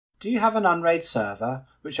Do you have an Unraid server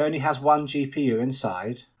which only has one GPU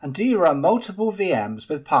inside? And do you run multiple VMs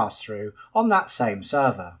with passthrough on that same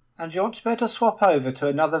server? And you want to be able to swap over to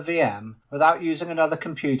another VM without using another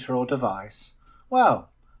computer or device?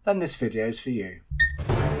 Well, then this video is for you.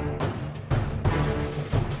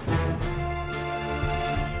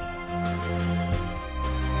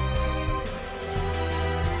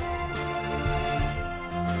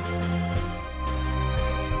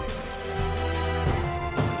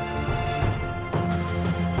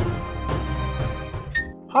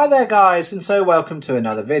 Hi there guys, and so welcome to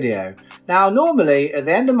another video. Now normally at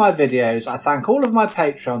the end of my videos I thank all of my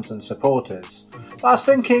patrons and supporters, but I was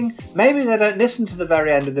thinking maybe they don't listen to the very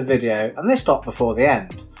end of the video and they stop before the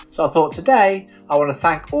end. So I thought today I want to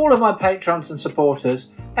thank all of my patrons and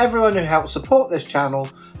supporters, everyone who helps support this channel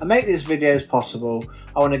and make these videos possible.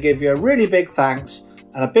 I want to give you a really big thanks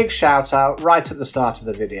and a big shout out right at the start of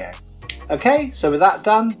the video. Okay, so with that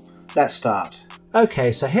done, let's start.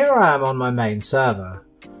 Okay, so here I am on my main server.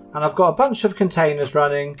 And I've got a bunch of containers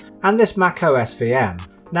running and this macOS VM.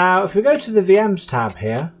 Now if we go to the VMs tab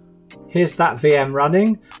here, here's that VM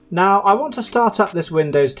running. Now I want to start up this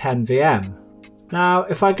Windows 10 VM. Now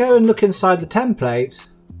if I go and look inside the template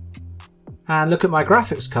and look at my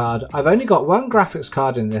graphics card, I've only got one graphics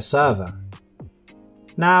card in this server.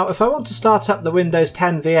 Now if I want to start up the Windows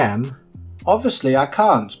 10 VM, obviously I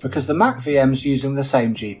can't because the Mac VM's using the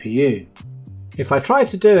same GPU. If I try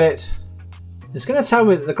to do it, it's going to tell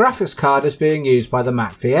me that the graphics card is being used by the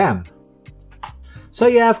Mac VM. So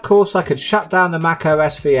yeah, of course I could shut down the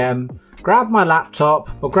macOS VM, grab my laptop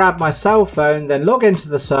or grab my cell phone, then log into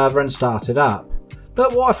the server and start it up.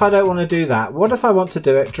 But what if I don't want to do that? What if I want to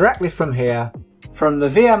do it directly from here, from the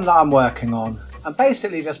VM that I'm working on, and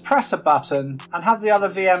basically just press a button and have the other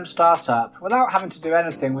VM start up without having to do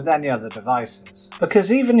anything with any other devices?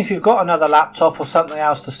 Because even if you've got another laptop or something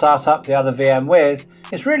else to start up the other VM with,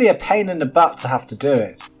 it's really a pain in the butt to have to do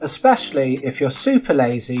it, especially if you're super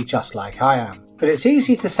lazy just like I am. But it's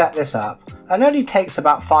easy to set this up and only takes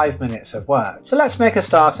about 5 minutes of work. So let's make a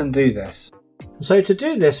start and do this. So to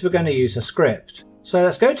do this we're going to use a script. So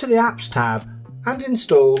let's go to the Apps tab and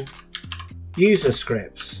install User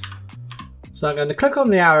Scripts. So I'm going to click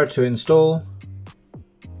on the arrow to install,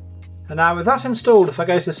 and now with that installed, if I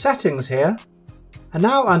go to settings here, and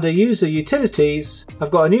now under user utilities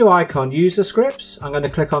I've got a new icon, user scripts. I'm going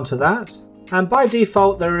to click onto that, and by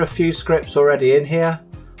default there are a few scripts already in here.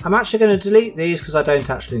 I'm actually going to delete these because I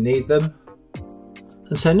don't actually need them.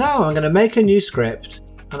 And so now I'm going to make a new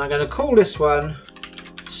script and I'm going to call this one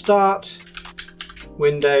Start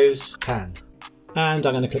Windows 10. And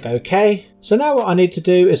I'm going to click OK. So now what I need to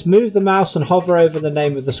do is move the mouse and hover over the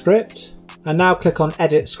name of the script, and now click on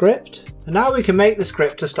Edit Script, and now we can make the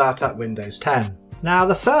script to start up Windows 10. Now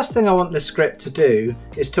the first thing I want this script to do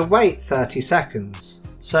is to wait 30 seconds.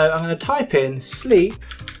 So I'm going to type in sleep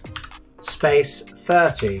space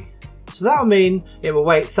 30. So that will mean it will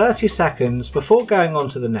wait 30 seconds before going on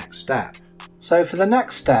to the next step. So for the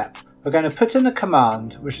next step we're going to put in a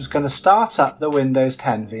command which is going to start up the Windows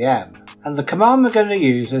 10 VM. And the command we're going to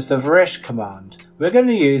use is the varish command. We're going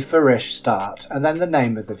to use varish start and then the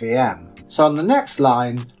name of the VM. So on the next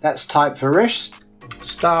line, let's type varish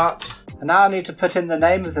start, and now I need to put in the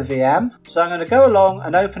name of the VM. So I'm going to go along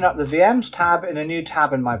and open up the VMs tab in a new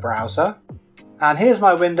tab in my browser. And here's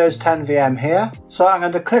my Windows 10 VM here. So I'm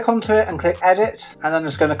going to click onto it and click edit, and then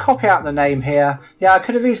just going to copy out the name here. Yeah, I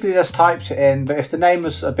could have easily just typed it in, but if the name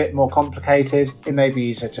was a bit more complicated, it may be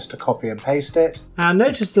easier just to copy and paste it. And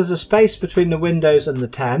notice there's a space between the Windows and the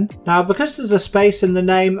 10. Now because there's a space in the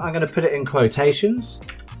name, I'm going to put it in quotations.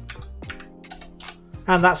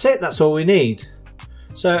 And that's it, that's all we need.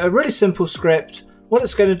 So a really simple script. What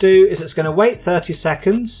it's going to do is it's going to wait 30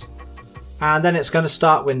 seconds, and then it's going to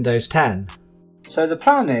start Windows 10. So the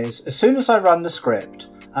plan is, as soon as I run the script,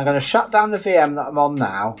 I'm going to shut down the VM that I'm on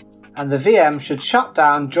now, and the VM should shut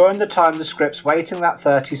down during the time the script's waiting that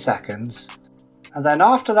 30 seconds. And then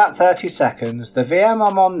after that 30 seconds, the VM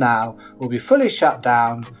I'm on now will be fully shut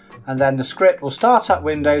down, and then the script will start up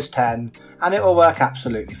Windows 10 and it will work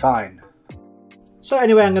absolutely fine. So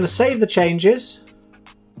anyway, I'm going to save the changes.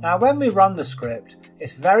 Now when we run the script,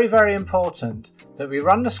 it's very important that we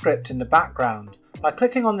run the script in the background by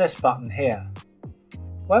clicking on this button here.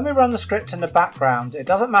 When we run the script in the background, it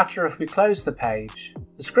doesn't matter if we close the page,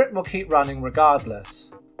 the script will keep running regardless.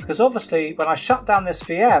 Because obviously when I shut down this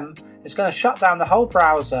VM, it's going to shut down the whole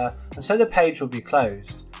browser, and so the page will be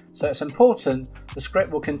closed. So it's important the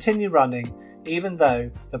script will continue running even though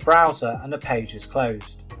the browser and the page is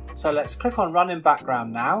closed. So let's click on Run in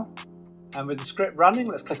Background now, and with the script running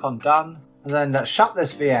let's click on Done, and then let's shut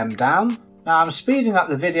this VM down. Now I'm speeding up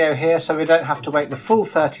the video here so we don't have to wait the full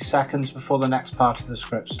 30 seconds before the next part of the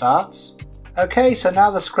script starts. Okay, so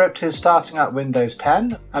now the script is starting up Windows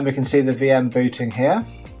 10 and we can see the VM booting here.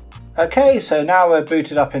 Okay, so now we're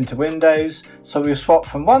booted up into Windows, so we've swapped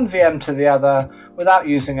from one VM to the other without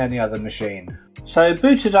using any other machine. So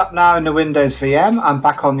booted up now in the Windows VM, I'm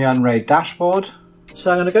back on the Unraid dashboard.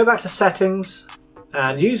 So I'm going to go back to settings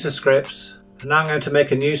and user scripts, and now I'm going to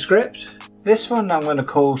make a new script. This one I'm going to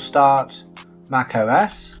call Start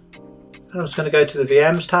macOS. And I'm just going to go to the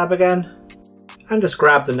VMs tab again and just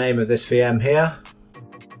grab the name of this VM here.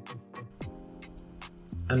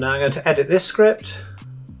 And now I'm going to edit this script.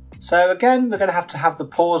 So again, we're going to have the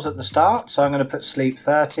pause at the start, so I'm going to put sleep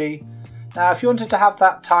 30. Now if you wanted to have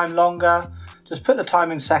that time longer, just put the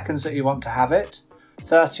time in seconds that you want to have it.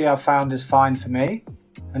 30 I've found is fine for me.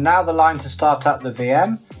 And now the line to start up the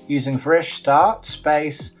VM, using vrish start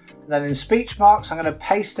space, and then in speech marks I'm going to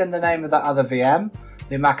paste in the name of that other VM,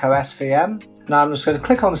 the macOS VM. Now I'm just going to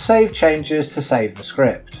click on Save Changes to save the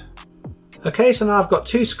script. Okay, so now I've got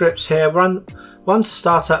two scripts here, one to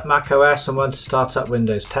start up macOS and one to start up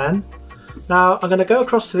Windows 10. Now I'm going to go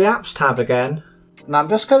across to the Apps tab again, and I'm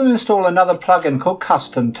just going to install another plugin called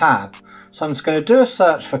Custom Tab. So I'm just going to do a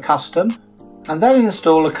search for Custom, and then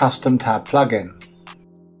install a Custom Tab plugin.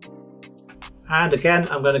 And again,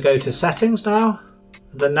 I'm going to go to Settings now,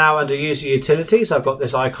 and then now under User Utilities I've got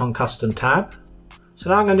this icon Custom Tab. So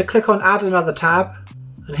now I'm going to click on Add Another Tab,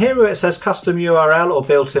 and here where it says Custom URL or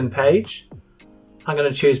Built-in Page, I'm going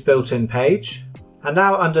to choose Built-in Page. And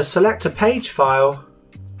now under Select a Page File,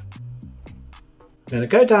 I'm going to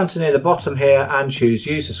go down to near the bottom here and choose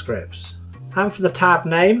User Scripts. And for the tab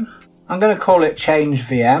name, I'm going to call it Change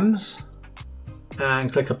VMs,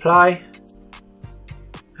 and click Apply,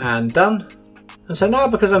 and Done. And so now,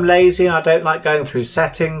 because I'm lazy and I don't like going through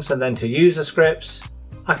settings and then to user scripts,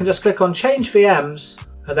 I can just click on Change VMs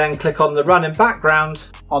and then click on the Run in Background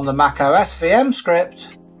on the macOS VM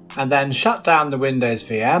script, and then shut down the Windows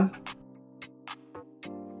VM.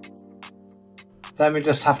 Then we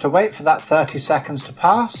just have to wait for that 30 seconds to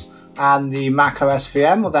pass, and the macOS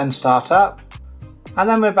VM will then start up, and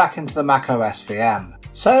then we're back into the macOS VM.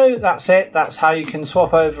 So that's it, that's how you can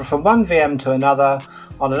swap over from one VM to another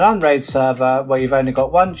on an Unraid server where you've only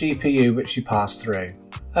got one GPU which you pass through.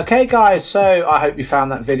 Okay guys, so I hope you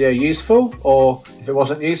found that video useful, or if it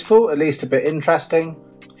wasn't useful, at least a bit interesting.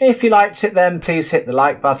 If you liked it then please hit the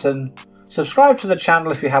like button. Subscribe to the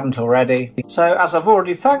channel if you haven't already. So as I've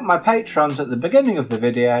already thanked my patrons at the beginning of the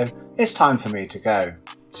video, it's time for me to go.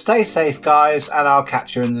 Stay safe guys, and I'll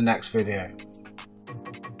catch you in the next video.